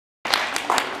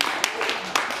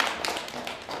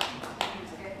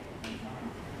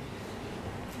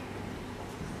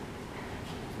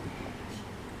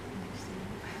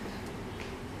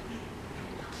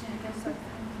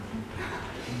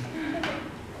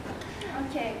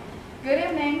Okay. Good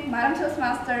evening, Madam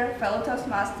Toastmaster, fellow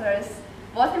Toastmasters,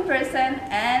 both in person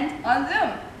and on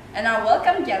Zoom, and our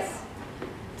welcome guests.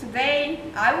 Today,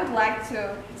 I would like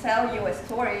to tell you a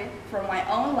story from my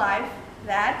own life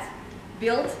that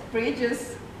built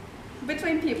bridges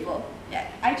between people. Yeah,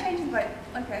 I changed it, but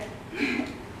okay.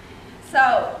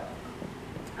 So,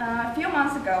 a few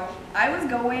months ago, I was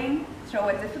going through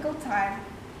a difficult time.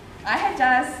 I had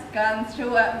just gone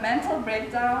through a mental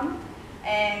breakdown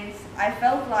and I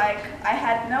felt like I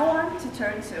had no one to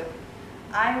turn to.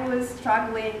 I was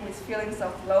struggling with feelings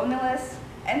of loneliness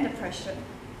and depression,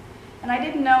 and I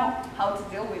didn't know how to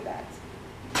deal with that.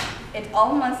 It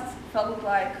almost felt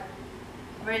like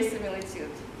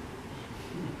verisimilitude.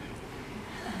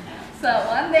 So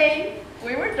one day,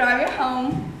 we were driving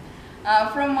home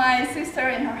from my sister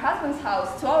and her husband's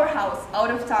house to our house out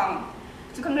of town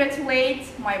to congratulate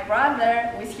my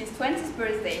brother with his 20th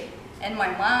birthday and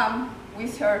my mom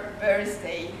with her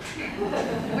birthday.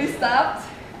 We stopped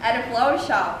at a flower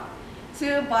shop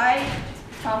to buy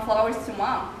some flowers to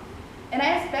mom. And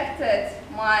I expected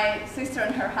my sister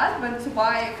and her husband to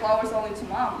buy flowers only to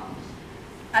mom.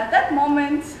 At that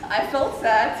moment, I felt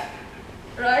sad.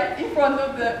 Right in front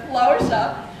of the flower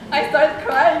shop, I started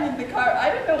crying in the car.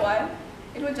 I don't know why.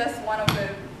 It was just one of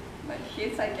the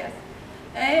hits, I guess.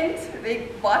 And they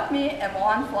bought me a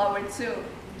one flower too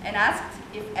and asked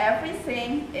if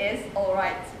everything is all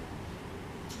right.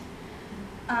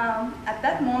 At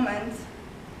that moment,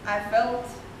 I felt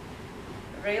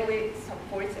really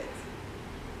supported.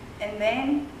 And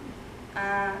then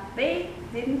they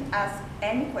didn't ask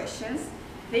any questions.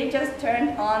 They just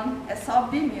turned on a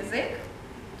soft music.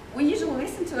 We usually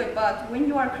listen to it, but when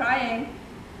you are crying,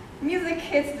 music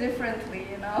hits differently,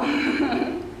 you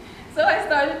know. So I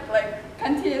started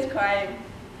continuous crying.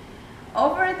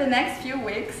 Over the next few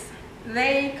weeks,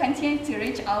 they continued to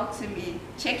reach out to me,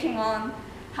 checking on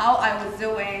how I was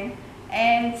doing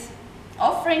and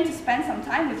offering to spend some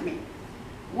time with me.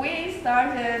 We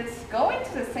started going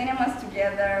to the cinemas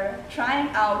together, trying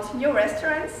out new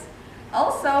restaurants,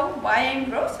 also buying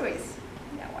groceries.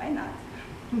 Yeah, why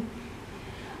not?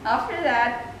 After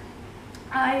that,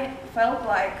 I felt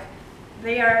like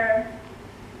their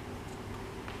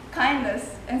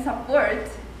kindness and support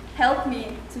helped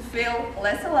me to feel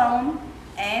less alone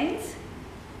and,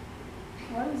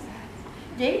 what is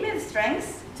that? Gave me the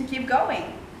strength to keep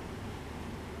going.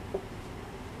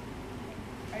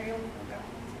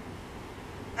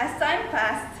 As time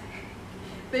passed,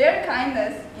 their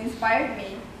kindness inspired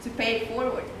me to pay it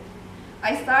forward.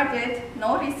 I started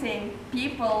noticing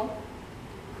people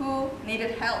who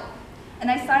needed help, and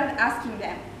I started asking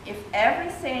them if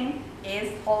everything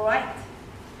is all right.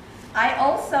 I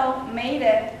also made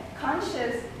a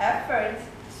conscious effort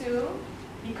to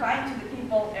be kind to the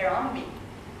people around me,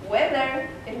 whether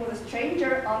it was a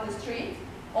stranger on the street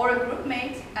or a group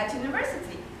mate at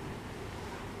university.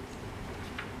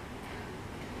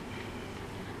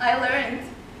 I learned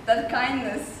that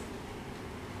kindness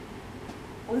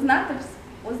was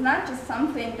not just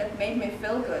something that made me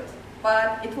feel good,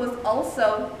 but it was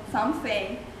also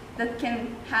something that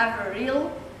can have a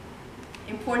real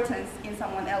importance in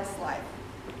someone else's life.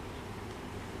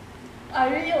 I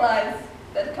realized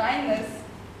that kindness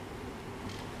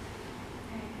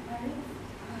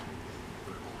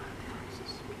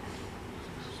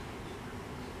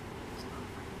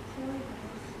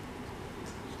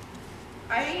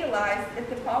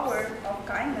the power of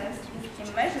kindness is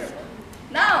immeasurable.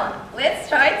 Now, let's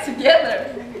try it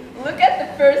together. Look at the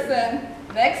person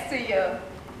next to you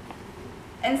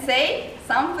and say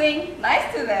something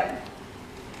nice to them.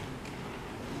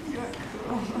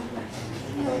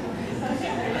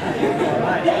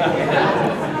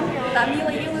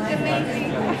 Tamila, you look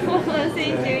amazing.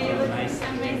 Thank you. You look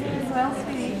amazing as well,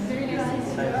 sweetie.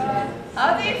 How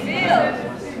do you feel?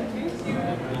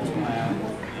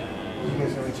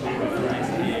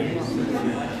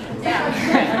 Yeah.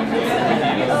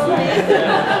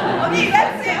 Okay,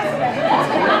 that's it.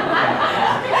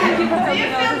 Do you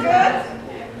feel good?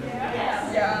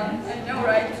 Yeah, I know,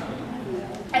 right?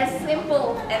 A simple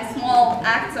and small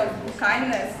act of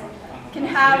kindness can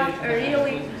have a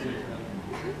really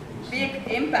big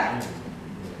impact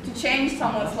to change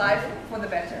someone's life for the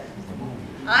better.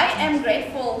 I am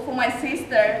grateful for my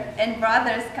sister and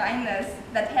brother's kindness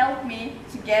that helped me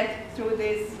to get through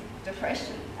this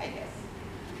depression, I guess.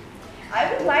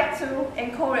 I would like to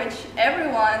encourage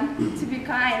everyone to be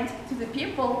kind to the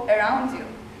people around you.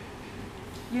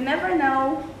 You never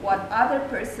know what other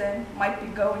person might be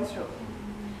going through.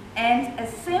 And a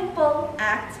simple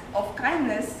act of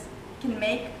kindness can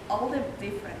make all the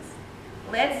difference.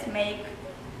 Let's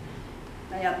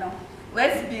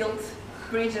build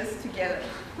bridges together.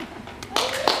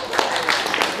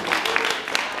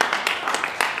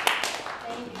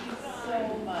 Thank you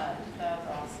so much. That was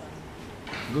awesome.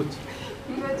 Good.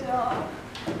 Good job.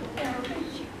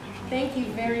 Thank you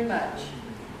very much.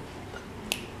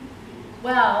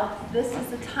 Well, this is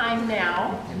the time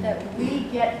now that we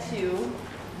get to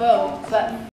vote, but